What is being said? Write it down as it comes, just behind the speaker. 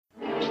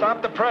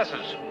Stop the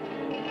presses.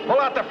 Pull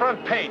out the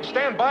front page.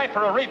 Stand by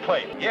for a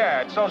replay.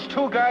 Yeah, it's those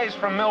two guys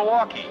from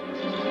Milwaukee.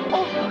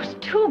 Oh, those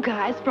two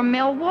guys from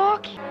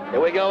Milwaukee.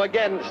 Here we go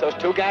again. It's those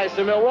two guys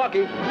from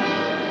Milwaukee.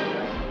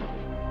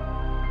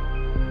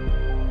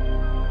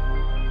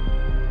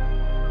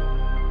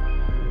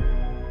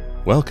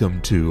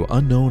 Welcome to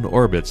Unknown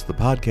Orbits, the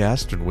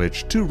podcast in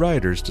which two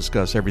writers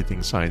discuss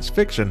everything science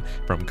fiction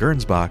from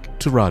Gernsback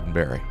to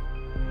Roddenberry.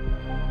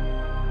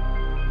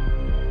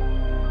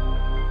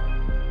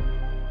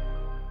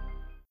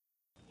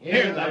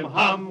 Hear them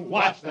hum,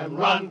 watch them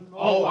run.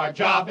 Oh, our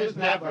job is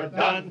never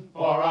done,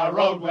 for our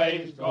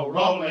roadways go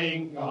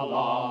rolling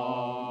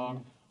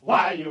along.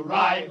 While you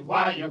ride,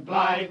 while you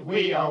glide,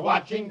 we are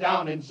watching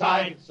down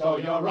inside, so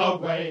your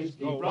roadways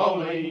keep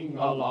rolling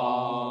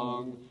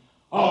along.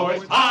 Oh,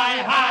 it's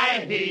hi,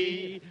 hi,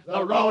 he,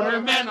 the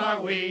rotor men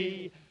are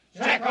we.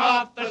 Check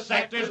off the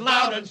sectors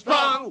loud and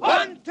strong.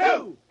 1,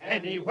 2,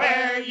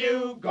 anywhere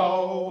you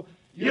go.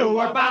 You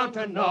are bound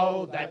to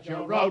know that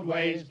your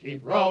roadways keep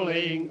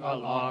rolling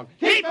along.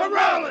 Keep them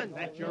rolling!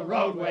 That your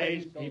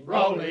roadways keep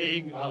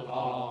rolling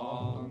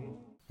along.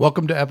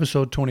 Welcome to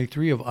episode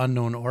 23 of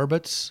Unknown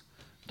Orbits,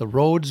 The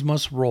Roads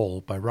Must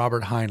Roll by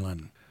Robert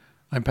Heinlein.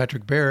 I'm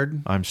Patrick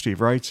Baird. I'm Steve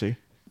Wrightsey.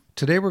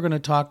 Today we're going to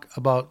talk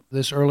about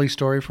this early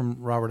story from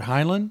Robert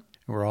Heinlein.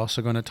 We're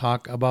also going to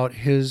talk about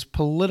his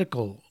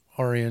political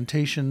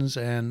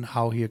orientations and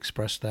how he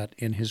expressed that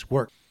in his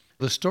work.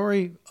 The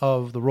story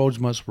of The Roads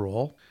Must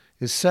Roll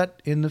is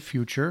set in the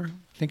future.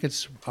 I think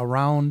it's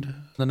around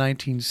the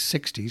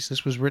 1960s.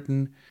 This was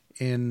written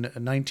in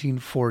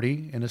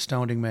 1940 in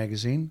Astounding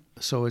Magazine.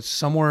 So it's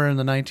somewhere in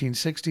the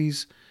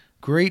 1960s.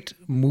 Great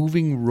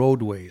moving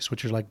roadways,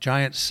 which are like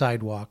giant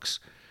sidewalks,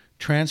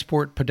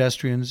 transport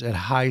pedestrians at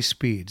high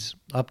speeds,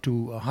 up to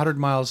 100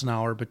 miles an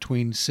hour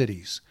between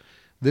cities.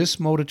 This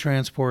mode of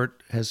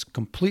transport has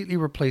completely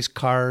replaced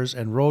cars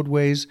and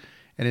roadways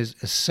and is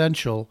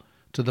essential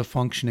to the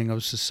functioning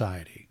of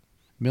society.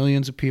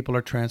 Millions of people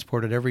are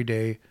transported every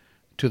day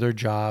to their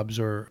jobs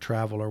or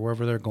travel or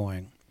wherever they're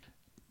going.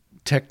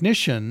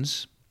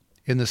 Technicians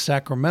in the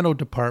Sacramento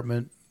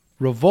department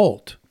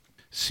revolt,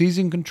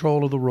 seizing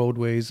control of the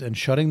roadways and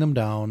shutting them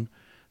down,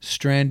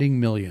 stranding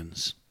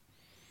millions.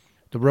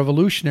 The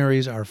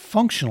revolutionaries are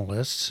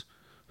functionalists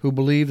who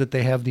believe that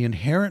they have the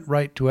inherent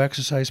right to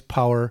exercise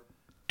power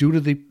due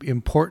to the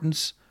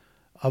importance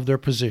of their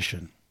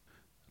position.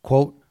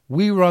 Quote,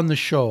 "We run the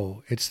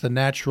show. It's the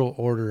natural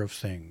order of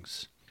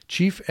things."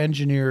 Chief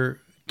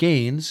Engineer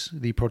Gaines,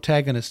 the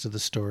protagonist of the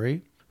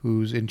story,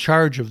 who's in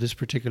charge of this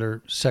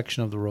particular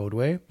section of the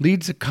roadway,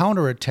 leads a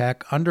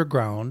counterattack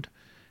underground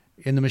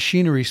in the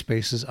machinery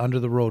spaces under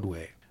the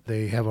roadway.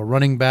 They have a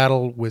running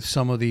battle with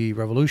some of the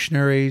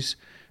revolutionaries.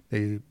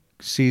 They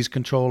seize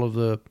control of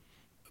the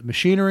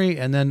machinery,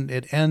 and then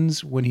it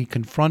ends when he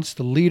confronts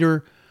the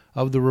leader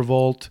of the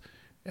revolt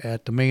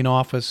at the main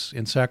office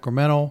in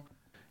Sacramento,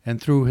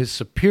 and through his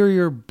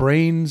superior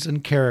brains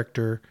and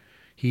character,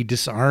 he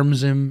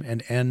disarms him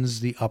and ends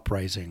the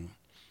uprising.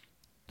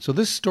 So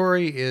this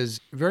story is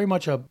very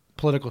much a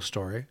political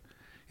story.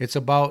 It's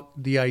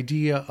about the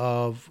idea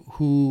of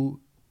who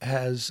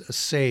has a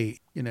say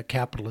in a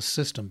capitalist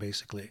system,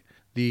 basically.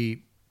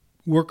 The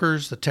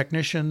workers, the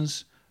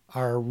technicians,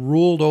 are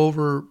ruled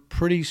over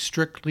pretty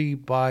strictly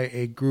by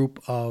a group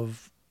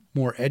of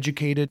more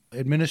educated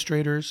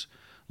administrators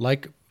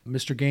like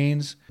Mr.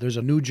 Gaines. There's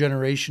a new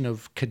generation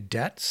of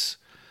cadets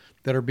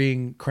that are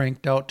being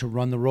cranked out to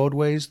run the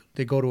roadways.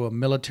 They go to a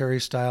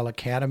military-style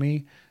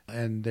academy,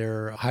 and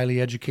they're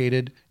highly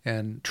educated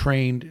and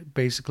trained,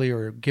 basically,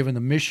 or given the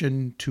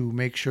mission to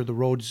make sure the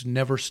roads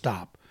never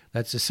stop.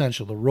 That's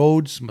essential. The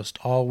roads must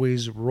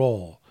always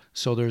roll.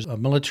 So there's a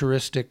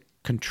militaristic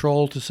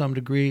control to some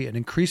degree, an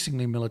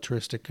increasingly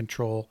militaristic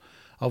control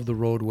of the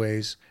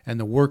roadways and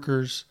the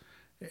workers,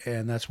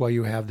 and that's why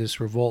you have this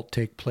revolt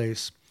take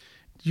place.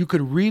 You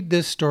could read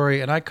this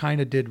story, and I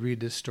kind of did read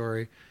this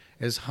story,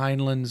 as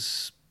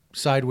Heinlein's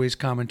sideways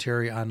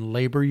commentary on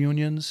labor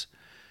unions,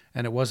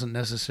 and it wasn't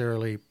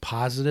necessarily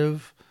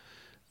positive.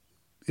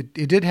 It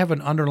did have an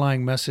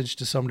underlying message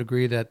to some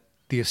degree that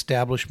the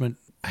establishment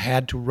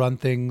had to run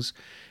things.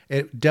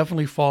 It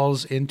definitely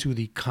falls into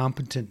the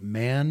competent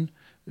man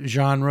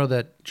genre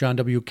that John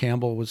W.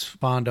 Campbell was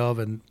fond of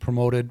and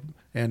promoted,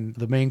 and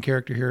the main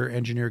character here,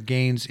 Engineer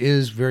Gaines,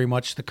 is very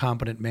much the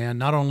competent man.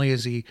 Not only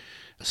is he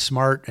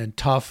smart and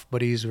tough,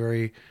 but he's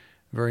very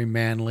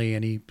manly,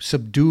 and he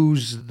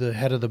subdues the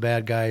head of the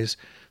bad guys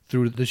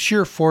through the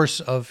sheer force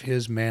of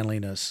his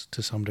manliness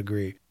to some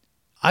degree.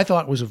 I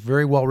thought it was a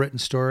very well-written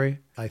story.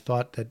 I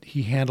thought that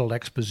he handled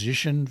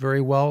exposition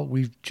very well.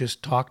 We've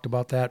just talked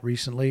about that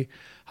recently,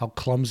 how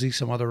clumsy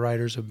some other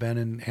writers have been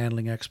in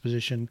handling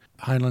exposition.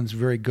 Heinlein's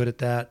very good at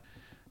that.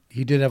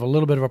 He did have a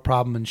little bit of a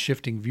problem in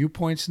shifting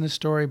viewpoints in this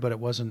story, but it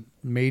wasn't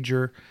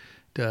major.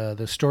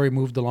 The story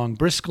moved along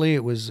briskly.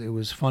 It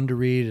was fun to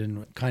read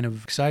and kind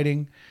of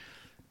exciting.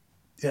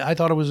 I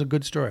thought it was a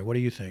good story. What do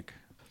you think?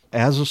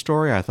 As a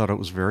story, I thought it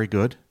was very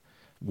good.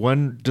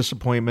 One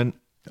disappointment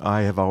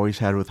I have always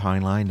had with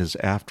Heinlein is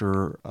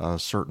after a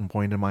certain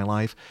point in my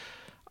life,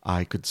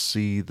 I could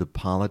see the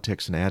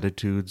politics and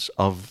attitudes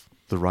of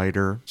the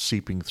writer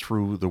seeping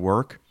through the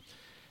work.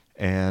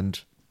 And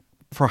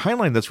for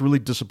Heinlein, that's really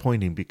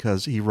disappointing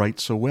because he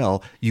writes so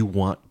well. You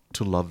want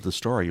to love the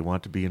story. You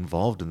want to be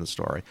involved in the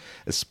story,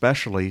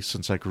 especially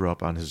since I grew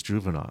up on his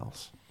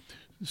juveniles.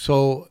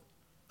 So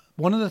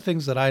one of the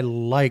things that I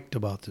liked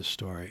about this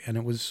story, and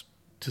it was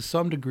to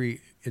some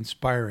degree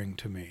inspiring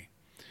to me,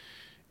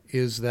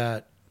 is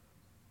that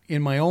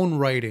in my own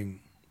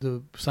writing,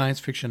 the science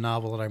fiction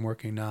novel that I'm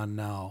working on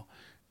now,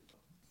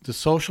 the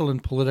social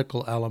and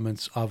political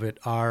elements of it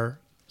are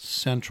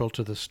central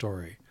to the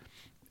story.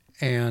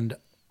 And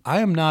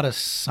I am not a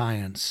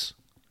science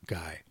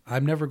guy.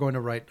 I'm never going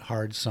to write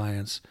hard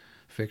science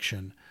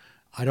fiction.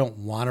 I don't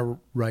want to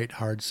write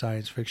hard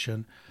science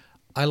fiction.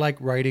 I like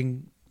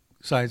writing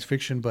science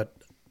fiction, but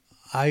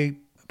I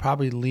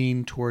probably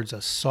lean towards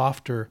a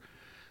softer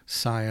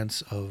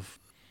science of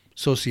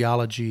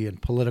sociology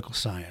and political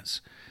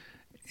science.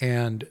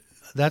 And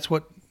that's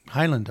what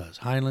Heinlein does.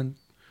 Heinlein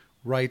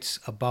writes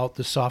about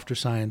the softer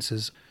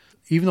sciences,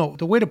 even though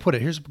the way to put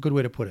it, here's a good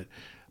way to put it.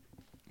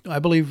 I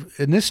believe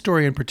in this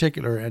story in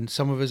particular, and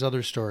some of his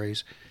other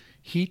stories,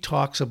 he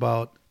talks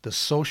about the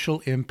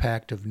social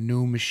impact of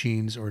new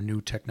machines or new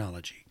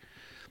technology.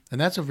 And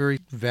that's a very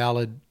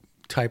valid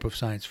type of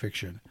science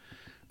fiction.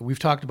 We've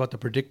talked about the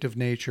predictive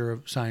nature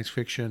of science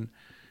fiction.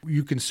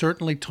 You can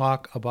certainly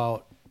talk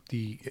about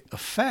the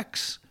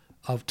effects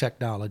of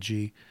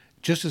technology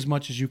just as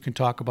much as you can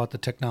talk about the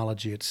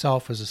technology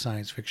itself as a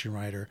science fiction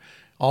writer,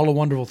 all the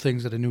wonderful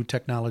things that a new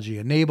technology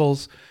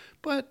enables.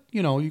 But,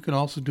 you can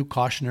also do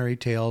cautionary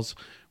tales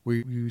where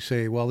you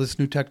say, well, this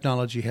new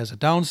technology has a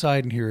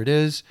downside and here it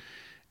is.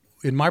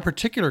 In my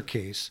particular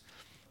case,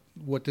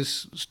 what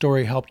this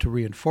story helped to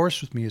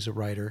reinforce with me as a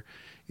writer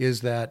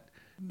is that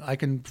I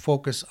can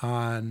focus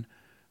on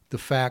the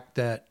fact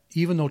that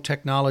even though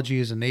technology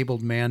has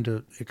enabled man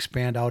to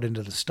expand out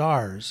into the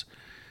stars,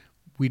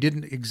 we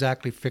didn't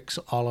exactly fix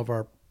all of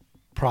our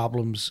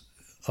problems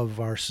of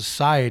our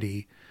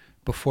society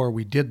before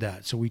we did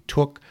that. So we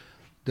took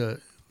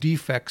the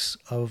defects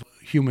of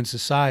human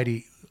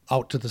society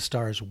out to the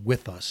stars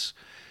with us.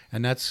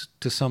 And that's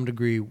to some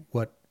degree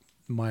what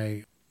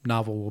my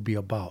novel will be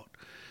about.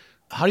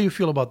 How do you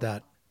feel about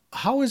that?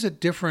 How is it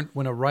different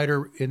when a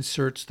writer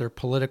inserts their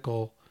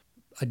political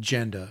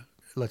agenda,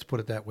 let's put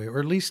it that way, or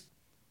at least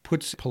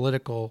puts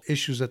political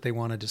issues that they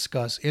want to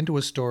discuss into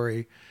a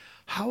story?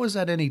 How is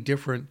that any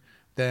different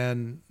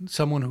than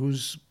someone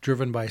who's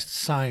driven by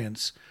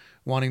science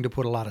wanting to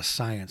put a lot of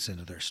science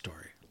into their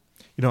story?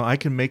 I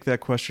can make that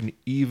question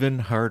even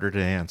harder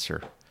to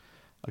answer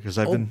because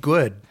I've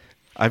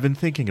been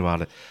thinking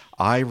about it.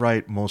 I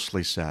write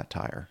mostly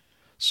satire,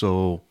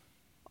 so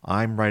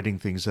I'm writing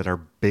things that are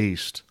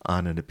based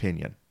on an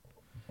opinion.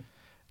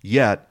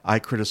 Yet I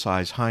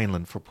criticize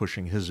Heinlein for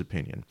pushing his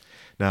opinion.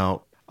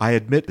 Now, I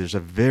admit there's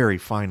a very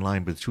fine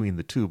line between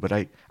the two, but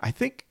I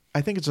think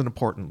it's an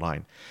important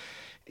line.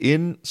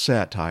 In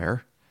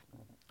satire,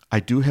 I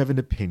do have an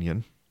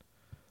opinion,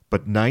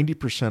 but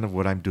 90% of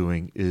what I'm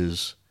doing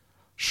is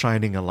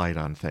shining a light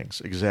on things,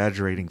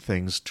 exaggerating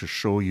things to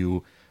show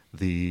you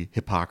the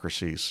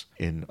hypocrisies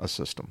in a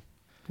system.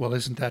 Well,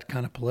 isn't that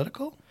kind of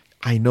political?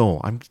 I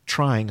know. I'm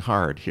trying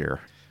hard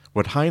here.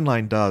 What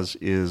Heinlein does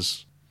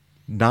is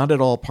not at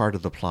all part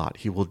of the plot.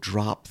 He will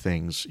drop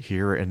things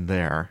here and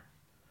there.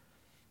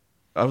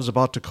 I was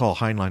about to call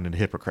Heinlein a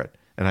hypocrite,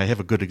 and I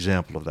have a good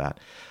example of that.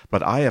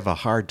 But I have a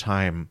hard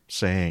time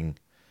saying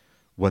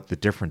what the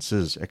difference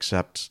is,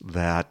 except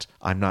that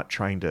I'm not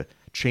trying to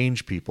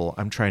change people.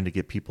 I'm trying to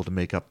get people to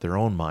make up their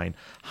own mind.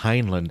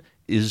 Heinlein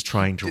is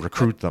trying to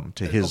recruit them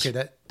to his...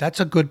 Okay, that's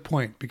a good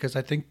point, because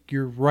I think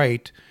you're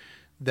right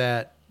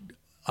that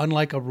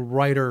unlike a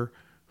writer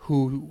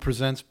who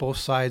presents both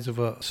sides of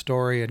a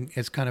story and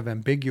is kind of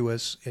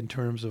ambiguous in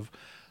terms of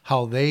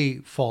how they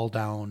fall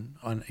down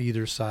on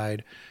either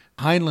side,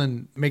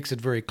 Heinlein makes it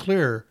very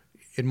clear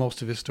in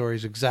most of his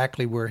stories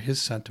exactly where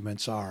his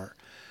sentiments are.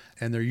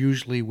 And they're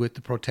usually with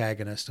the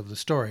protagonist of the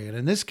story. And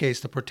in this case,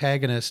 the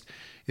protagonist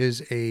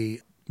is a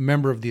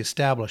member of the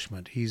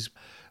establishment. He's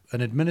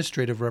an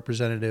administrative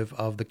representative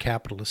of the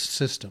capitalist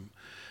system.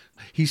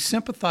 He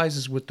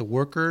sympathizes with the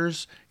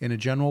workers in a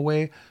general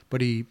way, but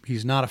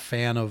he's not a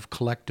fan of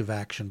collective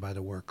action by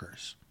the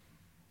workers.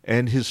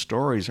 And his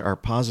stories are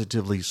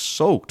positively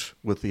soaked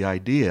with the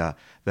idea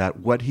that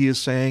what he is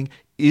saying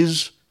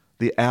is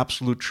the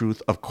absolute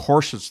truth. Of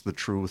course it's the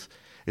truth.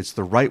 It's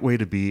the right way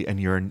to be, and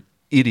you're an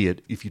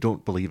idiot if you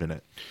don't believe in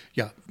it.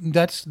 Yeah,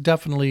 that's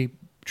definitely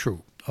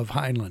true of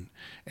Heinlein.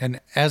 And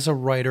as a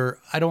writer,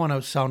 I don't want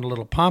to sound a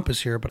little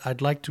pompous here, but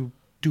I'd like to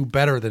do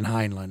better than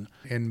Heinlein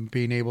in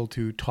being able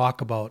to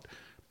talk about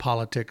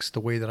politics the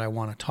way that I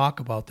want to talk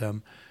about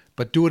them,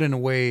 but do it in a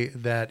way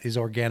that is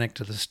organic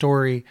to the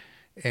story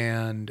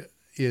and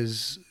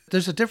there's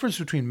a difference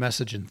between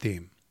message and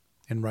theme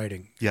in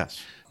writing.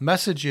 Yes.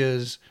 Message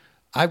is,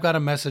 I've got a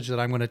message that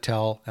I'm going to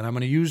tell, and I'm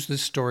going to use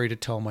this story to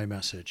tell my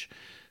message.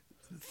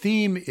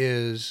 Theme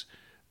is,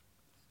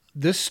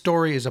 this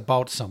story is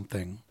about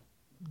something,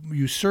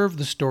 you serve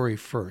the story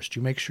first.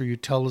 You make sure you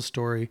tell the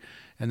story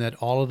and that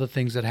all of the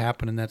things that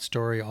happen in that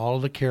story, all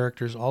of the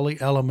characters, all the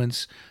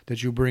elements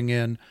that you bring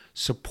in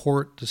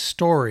support the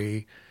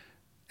story,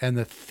 and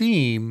the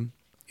theme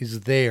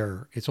is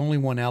there. It's only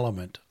one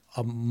element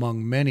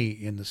among many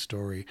in the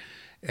story,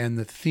 and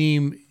the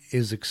theme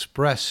is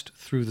expressed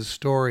through the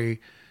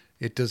story.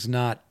 It does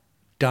not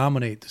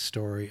dominate the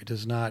story. It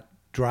does not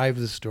drive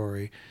the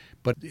story,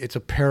 but it's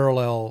a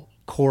parallel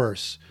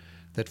course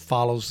that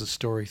follows the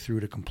story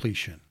through to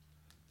completion.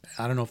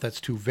 I don't know if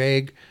that's too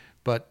vague,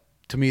 but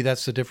to me,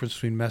 that's the difference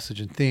between message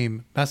and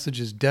theme. Message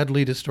is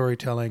deadly to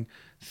storytelling.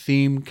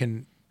 Theme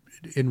can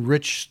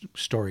enrich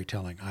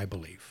storytelling, I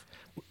believe.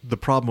 The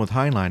problem with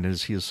Heinlein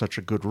is he is such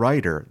a good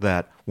writer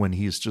that when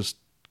he's just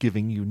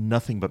giving you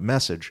nothing but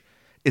message,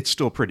 it's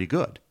still pretty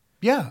good.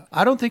 Yeah,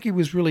 I don't think he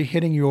was really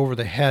hitting you over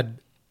the head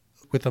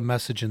with a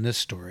message in this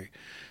story.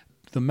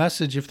 The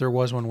message, if there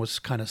was one, was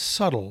kind of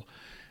subtle.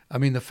 I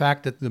mean, the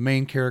fact that the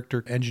main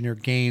character, Engineer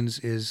Gaines,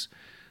 is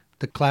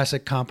the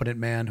classic competent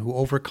man who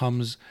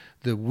overcomes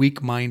the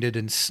weak-minded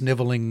and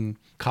sniveling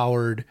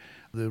coward,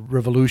 the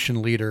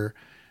revolution leader,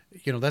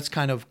 that's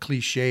kind of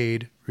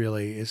cliched,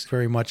 really. It's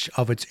very much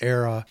of its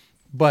era.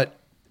 But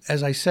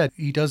as I said,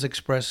 he does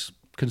express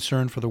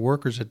concern for the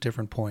workers at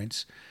different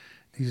points.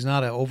 He's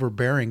not an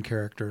overbearing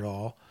character at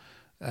all.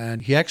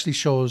 And he actually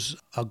shows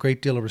a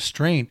great deal of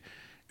restraint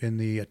in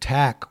the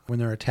attack when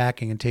they're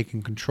attacking and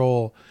taking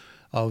control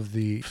of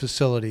the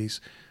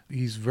facilities.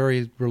 He's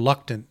very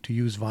reluctant to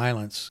use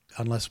violence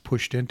unless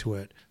pushed into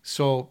it.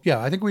 So, yeah,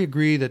 I think we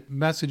agree that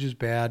message is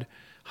bad.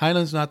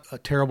 Heinlein's not a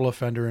terrible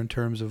offender in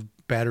terms of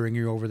battering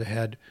you over the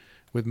head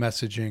with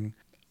messaging.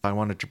 I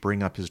wanted to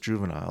bring up his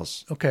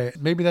juveniles. Okay,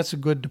 maybe that's a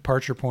good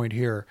departure point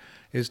here,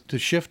 is to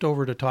shift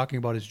over to talking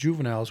about his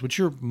juveniles, which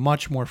you're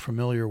much more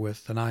familiar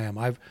with than I am.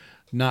 I've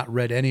not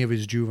read any of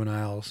his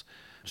juveniles,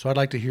 so I'd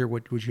like to hear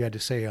what you had to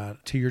say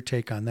to your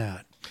take on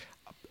that.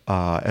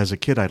 As a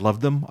kid, I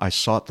loved them. I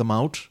sought them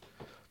out,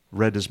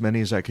 read as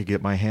many as I could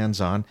get my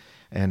hands on,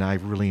 and I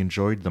really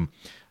enjoyed them.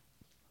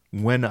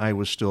 When I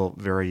was still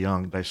very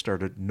young, I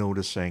started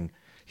noticing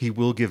he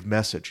will give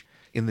message.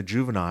 In the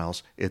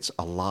juveniles, it's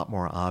a lot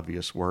more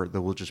obvious, where there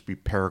will just be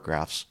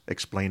paragraphs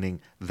explaining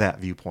that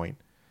viewpoint.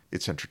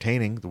 It's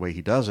entertaining the way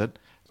he does it.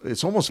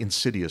 It's almost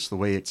insidious the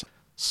way it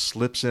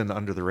slips in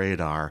under the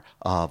radar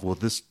of, well,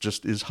 this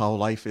just is how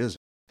life is.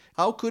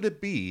 How could it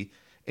be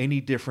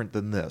any different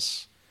than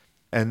this?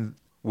 And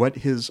what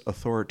his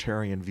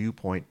authoritarian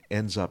viewpoint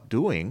ends up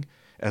doing,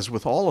 as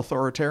with all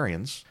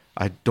authoritarians,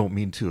 I don't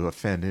mean to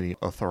offend any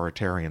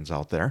authoritarians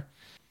out there,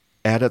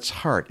 at its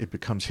heart it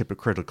becomes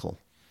hypocritical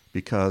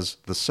because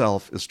the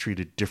self is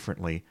treated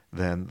differently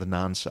than the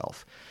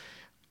non-self.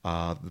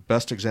 The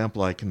best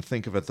example I can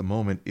think of at the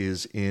moment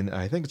is in,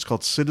 I think it's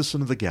called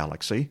Citizen of the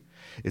Galaxy.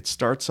 It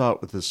starts out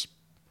with this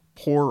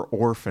poor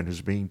orphan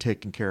who's being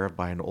taken care of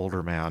by an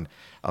older man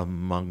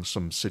among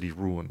some city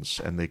ruins,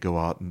 and they go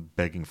out and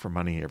begging for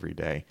money every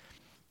day.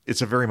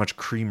 It's a very much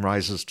cream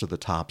rises to the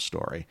top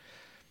story.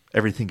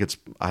 Everything gets,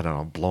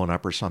 blown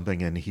up or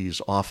something, and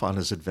he's off on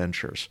his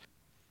adventures.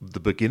 The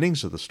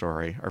beginnings of the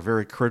story are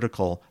very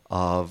critical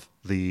of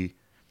the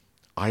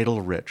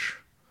idle rich,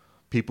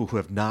 people who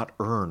have not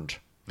earned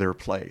their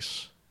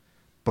place.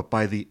 But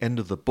by the end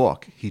of the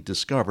book, he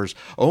discovers,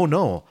 oh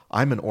no,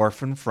 I'm an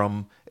orphan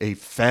from a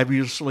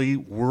fabulously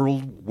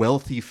world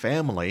wealthy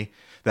family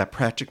that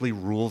practically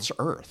rules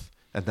Earth.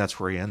 And that's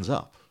where he ends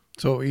up.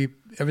 So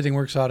everything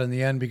works out in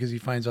the end because he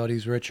finds out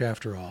he's rich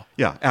after all.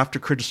 Yeah, after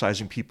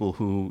criticizing people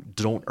who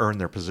don't earn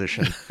their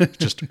position,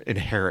 just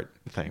inherit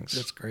things.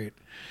 That's great.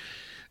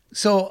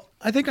 So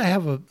I think I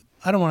have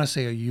I don't want to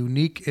say a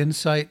unique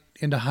insight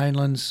into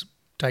Heinlein's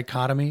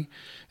dichotomy.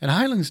 And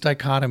Heinlein's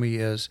dichotomy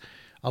is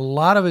a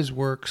lot of his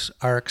works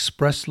are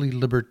expressly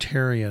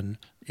libertarian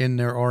in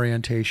their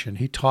orientation.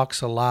 He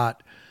talks a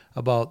lot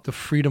about the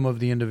freedom of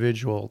the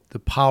individual, the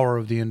power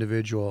of the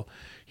individual.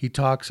 He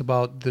talks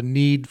about the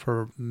need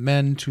for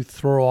men to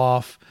throw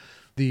off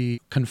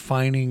the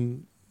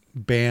confining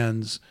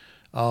bands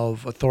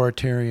of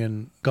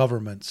authoritarian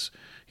governments.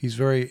 He's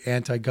very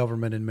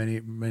anti-government in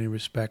many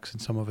respects in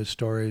some of his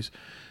stories.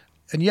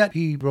 And yet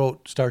he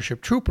wrote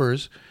Starship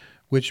Troopers,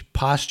 which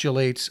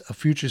postulates a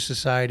future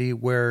society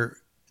where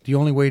the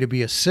only way to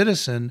be a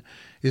citizen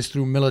is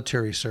through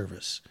military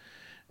service.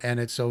 And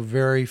it's a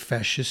very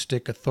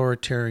fascistic,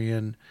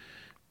 authoritarian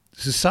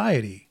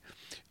society.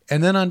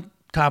 And then on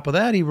top of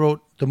that, he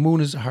wrote The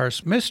Moon is a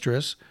Harsh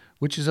Mistress,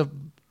 which is a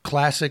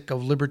classic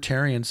of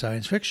libertarian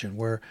science fiction,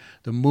 where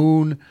the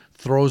moon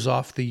throws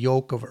off the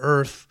yoke of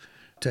Earth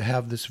to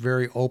have this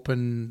very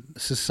open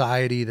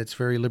society that's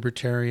very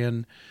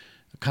libertarian,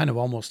 kind of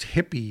almost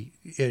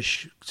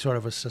hippie-ish sort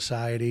of a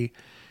society.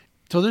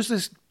 So there's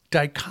this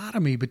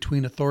dichotomy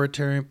between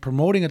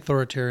promoting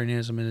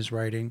authoritarianism in his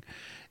writing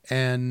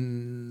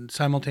and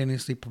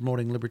simultaneously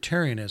promoting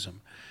libertarianism.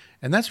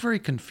 And that's very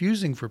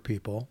confusing for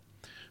people.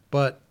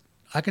 But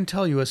I can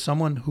tell you, as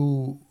someone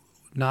who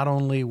not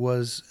only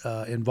was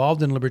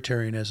involved in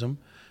libertarianism,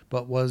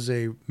 but was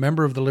a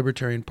member of the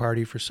Libertarian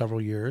Party for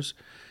several years,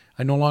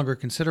 I no longer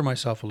consider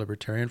myself a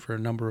libertarian for a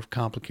number of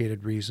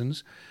complicated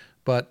reasons,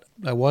 but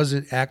I was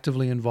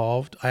actively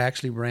involved. I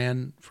actually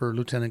ran for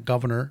lieutenant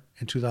governor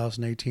in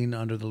 2018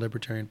 under the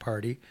Libertarian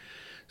Party.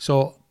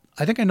 So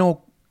I think I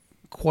know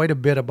quite a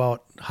bit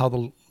about how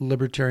the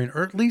libertarian,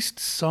 or at least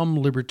some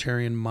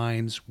libertarian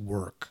minds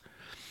work.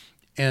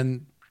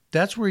 And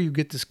that's where you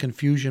get this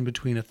confusion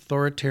between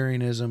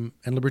authoritarianism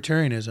and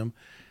libertarianism,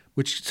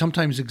 which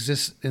sometimes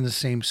exists in the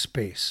same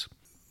space.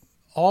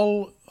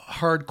 All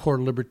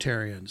hardcore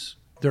libertarians,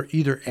 they're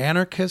either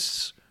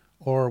anarchists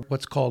or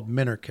what's called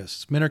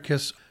minarchists.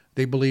 Minarchists,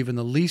 they believe in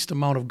the least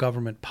amount of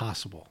government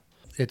possible.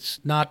 It's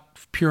not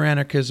pure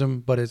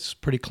anarchism, but it's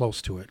pretty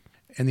close to it.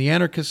 And the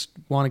anarchists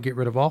want to get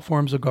rid of all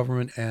forms of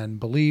government and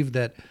believe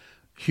that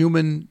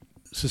human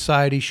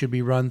society should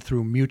be run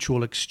through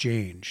mutual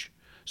exchange.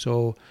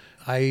 So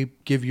I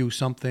give you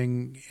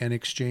something in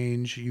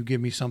exchange, you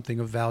give me something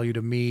of value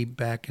to me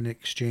back in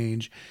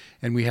exchange,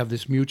 and we have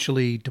this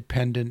mutually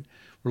dependent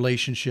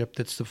relationship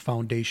that's the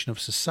foundation of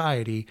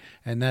society,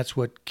 and that's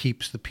what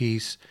keeps the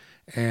peace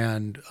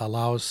and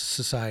allows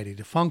society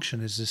to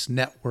function, is this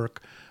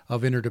network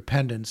of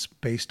interdependence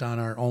based on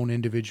our own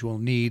individual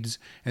needs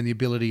and the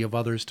ability of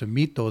others to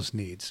meet those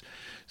needs.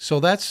 So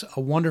that's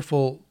a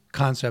wonderful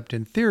concept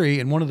in theory,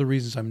 and one of the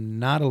reasons I'm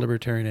not a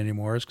libertarian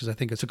anymore is because I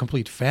think it's a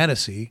complete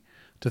fantasy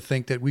to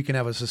think that we can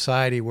have a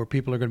society where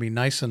people are going to be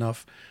nice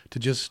enough to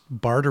just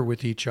barter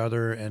with each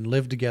other and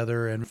live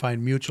together and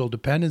find mutual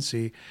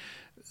dependency.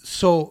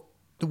 So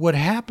what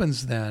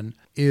happens then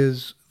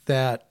is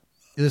that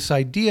this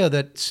idea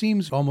that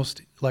seems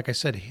almost, like I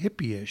said,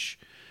 hippie-ish,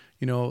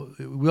 we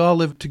all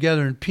live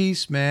together in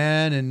peace,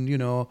 man,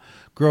 and,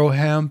 grow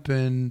hemp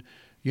and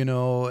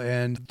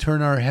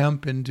turn our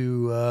hemp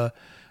into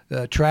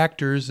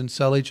tractors and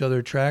sell each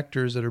other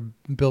tractors that are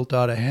built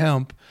out of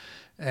hemp.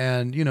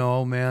 And,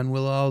 man,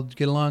 we'll all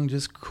get along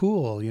just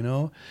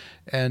cool,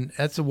 and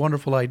that's a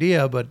wonderful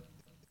idea. But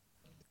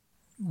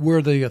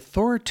where the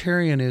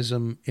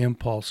authoritarianism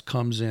impulse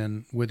comes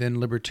in within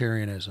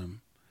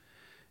libertarianism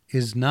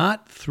is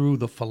not through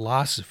the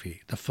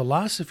philosophy. The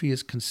philosophy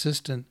is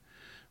consistent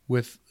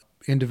with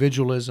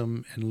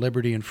individualism and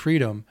liberty and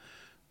freedom,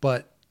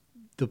 but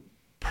the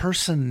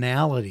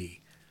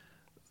personality,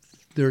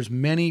 there's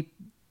many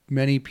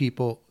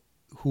people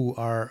who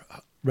are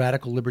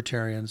radical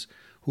libertarians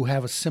who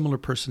have a similar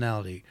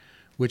personality,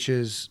 which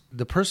is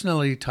the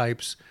personality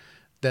types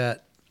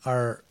that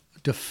are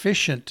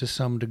deficient to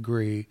some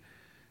degree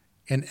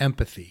in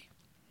empathy.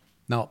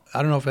 Now,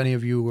 I don't know if any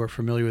of you are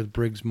familiar with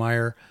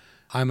Briggs-Meyer.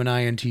 I'm an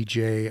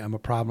INTJ. I'm a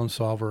problem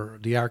solver,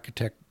 the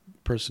architect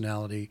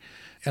personality.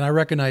 And I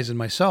recognize in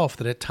myself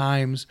that at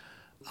times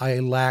I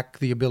lack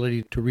the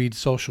ability to read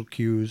social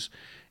cues,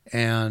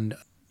 and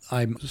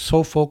I'm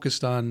so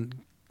focused on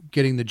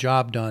getting the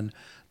job done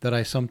that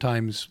I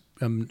sometimes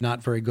am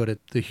not very good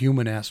at the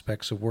human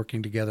aspects of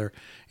working together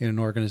in an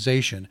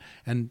organization.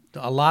 And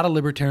a lot of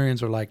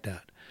libertarians are like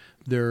that.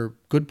 They're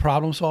good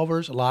problem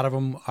solvers. A lot of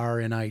them are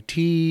in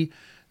IT.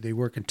 They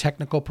work in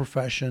technical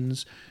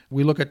professions.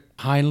 We look at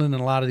Heinlein and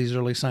a lot of these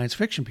early science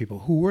fiction people.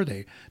 Who were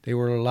they? They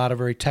were a lot of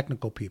very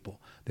technical people.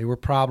 They were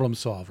problem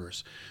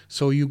solvers.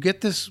 So you get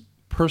this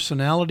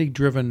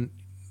personality-driven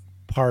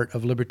part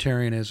of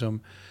libertarianism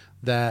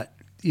that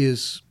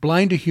is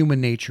blind to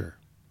human nature,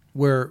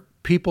 where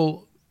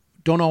people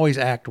don't always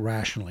act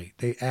rationally.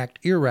 They act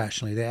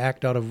irrationally. They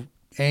act out of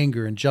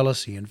anger and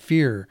jealousy and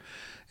fear,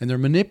 and they're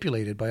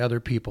manipulated by other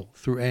people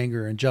through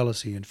anger and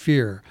jealousy and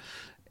fear.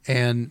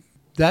 And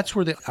that's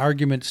where the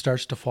argument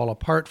starts to fall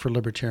apart for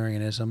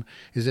libertarianism,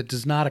 is it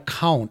does not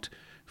account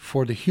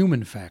for the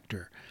human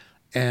factor.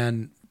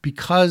 And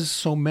because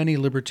so many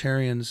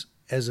libertarians,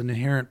 as an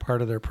inherent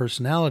part of their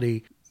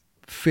personality,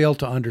 fail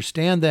to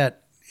understand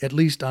that, at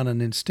least on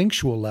an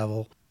instinctual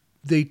level,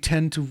 they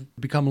tend to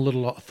become a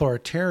little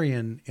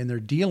authoritarian in their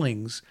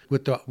dealings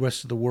with the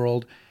rest of the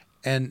world.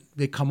 And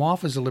they come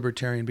off as a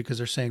libertarian because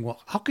they're saying,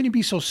 well, how can you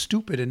be so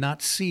stupid and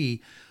not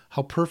see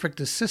how perfect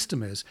the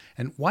system is?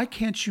 And why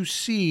can't you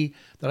see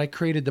that I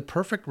created the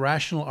perfect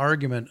rational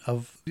argument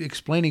of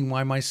explaining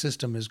why my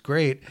system is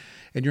great,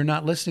 and you're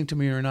not listening to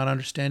me or you're not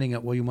understanding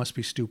it? Well, you must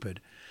be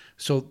stupid.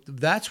 So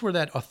that's where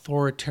that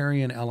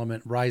authoritarian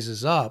element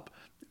rises up,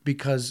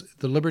 because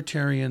the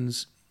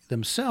libertarians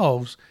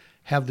themselves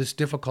have this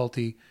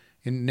difficulty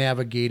in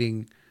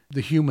navigating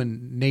the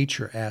human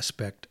nature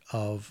aspect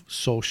of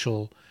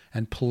social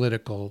and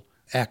political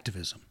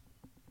activism.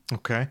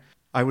 Okay.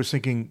 I was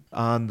thinking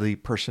on the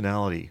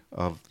personality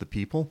of the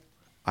people.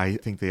 I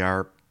think they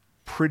are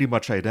pretty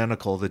much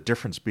identical. The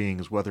difference being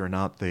is whether or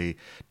not they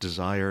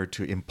desire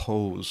to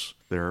impose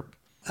their...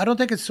 I don't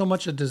think it's so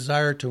much a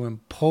desire to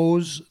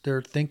impose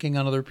their thinking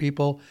on other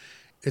people.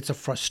 It's a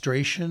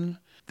frustration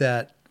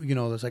that,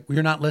 it's like, well,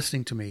 you're not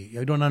listening to me.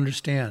 I don't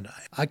understand.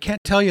 I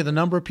can't tell you the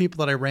number of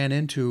people that I ran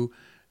into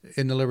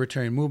in the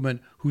libertarian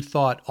movement who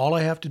thought all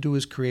I have to do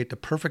is create the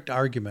perfect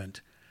argument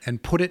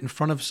and put it in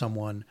front of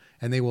someone,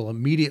 and they will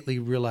immediately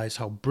realize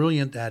how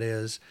brilliant that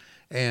is,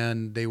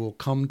 and they will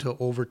come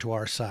over to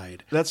our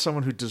side. That's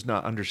someone who does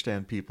not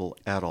understand people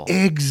at all.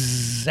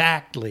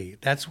 Exactly.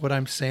 That's what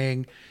I'm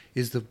saying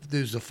is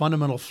there's a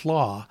fundamental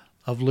flaw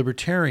of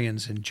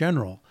libertarians in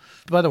general.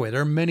 By the way,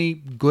 there are many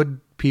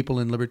good people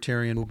in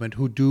libertarian movement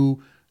who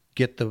do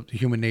get the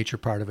human nature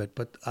part of it,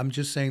 but I'm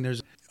just saying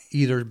there's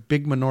either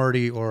big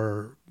minority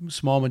or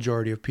small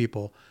majority of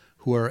people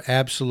who are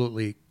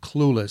absolutely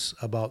clueless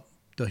about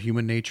the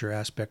human nature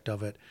aspect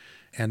of it.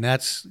 And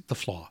that's the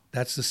flaw.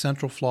 That's the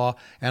central flaw.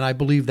 And I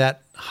believe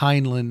that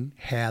Heinlein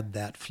had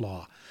that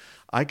flaw.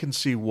 I can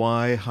see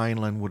why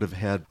Heinlein would have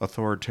had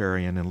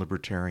authoritarian and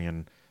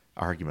libertarian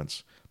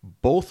arguments.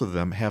 Both of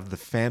them have the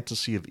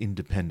fantasy of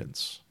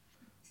independence.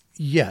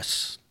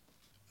 Yes.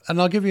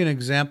 And I'll give you an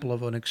example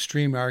of an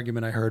extreme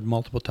argument I heard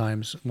multiple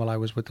times while I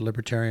was with the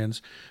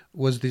libertarians,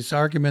 was this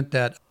argument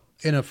that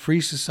in a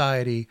free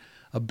society,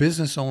 a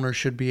business owner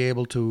should be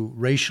able to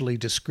racially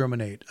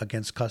discriminate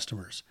against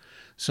customers.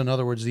 So in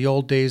other words, the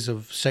old days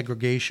of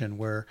segregation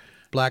where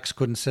blacks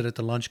couldn't sit at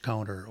the lunch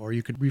counter or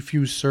you could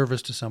refuse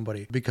service to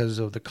somebody because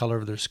of the color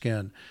of their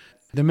skin.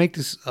 They make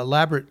this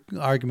elaborate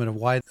argument of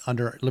why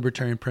under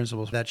libertarian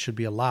principles that should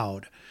be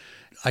allowed.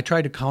 I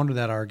tried to counter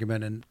that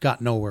argument and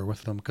got nowhere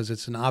with them because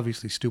it's an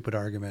obviously stupid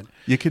argument.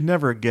 You could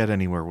never get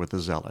anywhere with a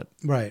zealot.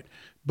 Right.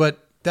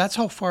 But that's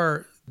how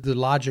far the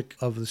logic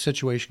of the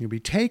situation can be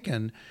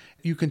taken.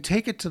 You can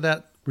take it to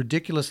that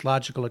ridiculous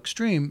logical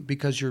extreme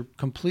because you're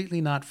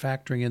completely not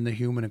factoring in the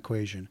human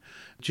equation.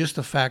 Just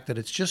the fact that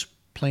it's just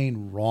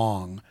plain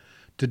wrong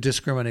to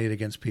discriminate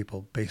against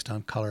people based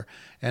on color.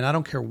 And I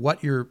don't care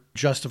what your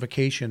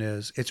justification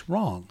is, it's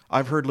wrong.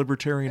 I've heard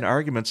libertarian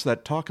arguments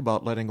that talk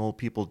about letting old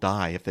people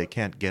die if they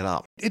can't get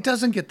up. It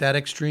doesn't get that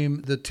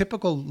extreme. The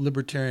typical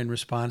libertarian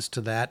response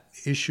to that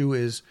issue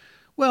is,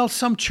 well,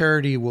 some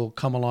charity will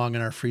come along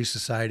in our free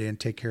society and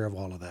take care of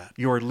all of that.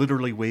 You are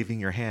literally waving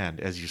your hand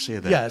as you say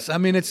that. Yes, I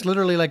mean, it's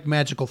literally like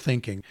magical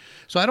thinking.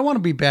 So I don't want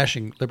to be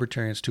bashing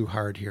libertarians too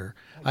hard here.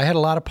 I had a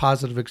lot of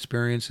positive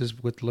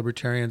experiences with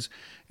libertarians,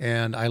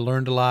 and I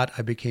learned a lot.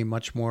 I became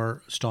much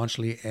more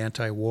staunchly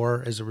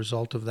anti-war as a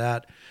result of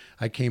that.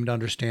 I came to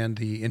understand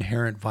the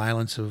inherent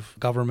violence of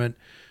government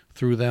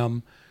through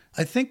them.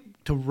 I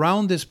think to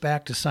round this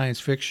back to science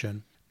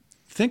fiction,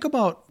 think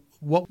about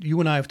what you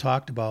and I have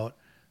talked about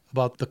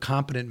the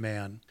competent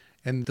man.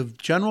 And the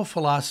general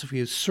philosophy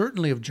is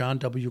certainly of John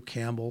W.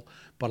 Campbell,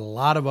 but a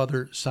lot of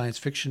other science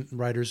fiction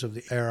writers of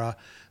the era,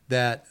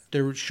 that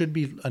there should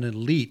be an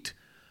elite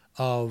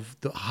of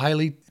the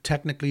highly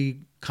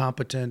technically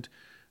competent,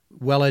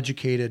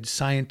 well-educated,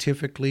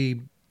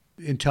 scientifically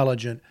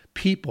intelligent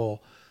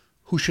people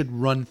who should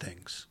run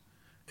things.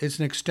 It's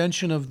an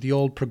extension of the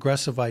old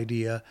progressive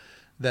idea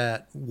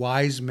that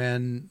wise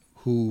men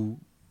who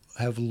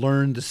have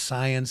learned the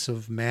science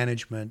of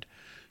management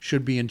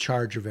should be in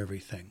charge of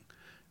everything,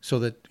 so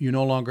that you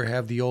no longer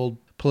have the old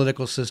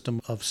political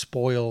system of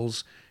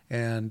spoils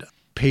and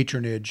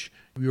patronage.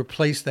 You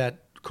replace that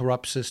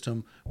corrupt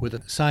system with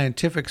a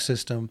scientific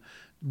system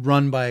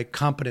run by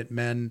competent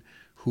men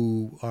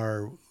who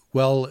are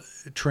well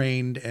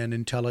trained and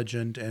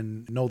intelligent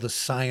and know the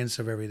science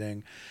of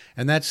everything.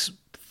 And that's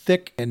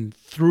thick and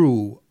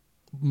through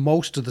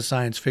most of the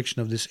science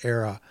fiction of this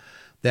era,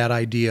 that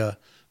idea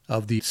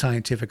of the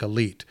scientific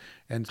elite.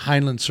 And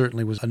Heinlein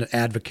certainly was an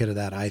advocate of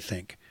that, I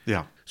think.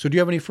 Yeah. So do you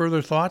have any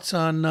further thoughts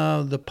on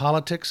the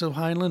politics of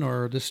Heinlein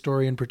or this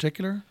story in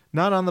particular?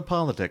 Not on the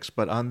politics,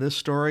 but on this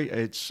story.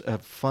 It's a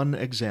fun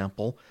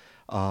example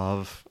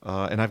of,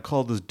 and I've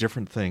called this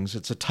different things.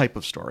 It's a type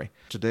of story.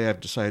 Today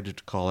I've decided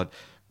to call it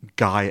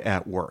Guy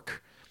at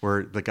Work,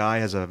 where the guy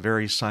has a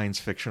very science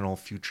fictional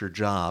future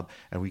job,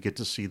 and we get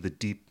to see the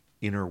deep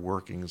inner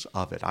workings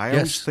of it. I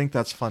always think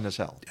that's fun as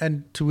hell.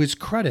 And to his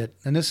credit,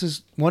 and this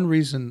is one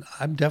reason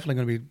I'm definitely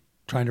going to be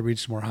trying to read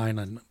some more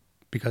Heinlein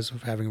because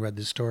of having read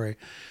this story,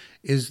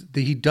 is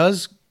that he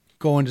does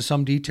go into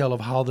some detail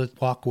of how the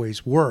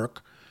walkways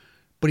work,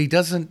 but he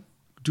doesn't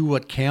do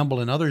what Campbell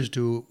and others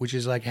do, which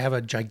is like have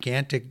a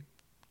gigantic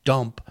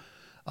dump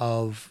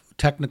of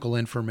technical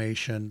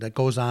information that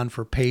goes on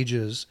for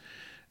pages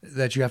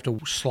that you have to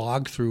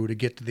slog through to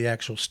get to the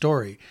actual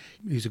story.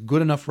 He's a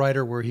good enough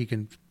writer where he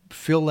can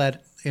fill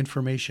that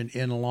information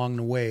in along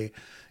the way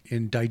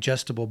in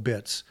digestible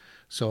bits.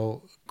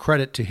 So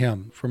credit to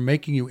him for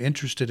making you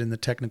interested in the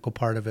technical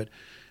part of it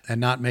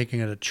and not making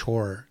it a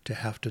chore to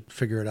have to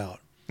figure it out.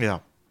 Yeah.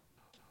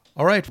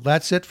 All right,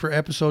 that's it for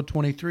episode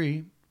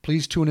 23.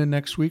 Please tune in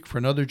next week for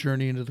another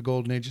journey into the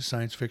golden age of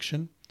science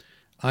fiction.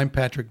 I'm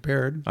Patrick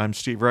Baird. I'm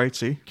Steve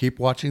Wrightsey. Keep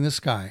watching the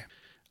sky.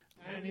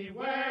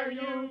 Anywhere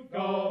you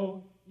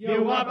go,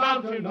 you are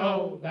bound to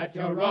know that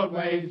your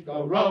roadways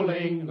go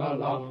rolling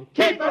along.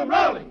 Keep them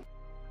rolling!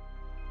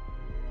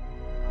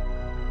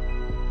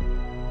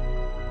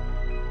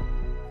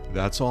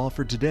 That's all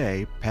for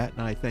today. Pat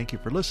and I thank you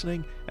for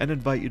listening and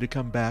invite you to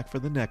come back for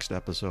the next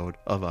episode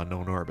of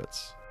Unknown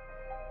Orbits.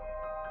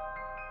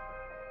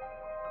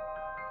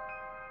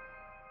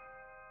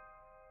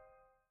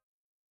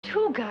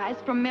 Two guys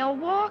from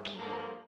Milwaukee.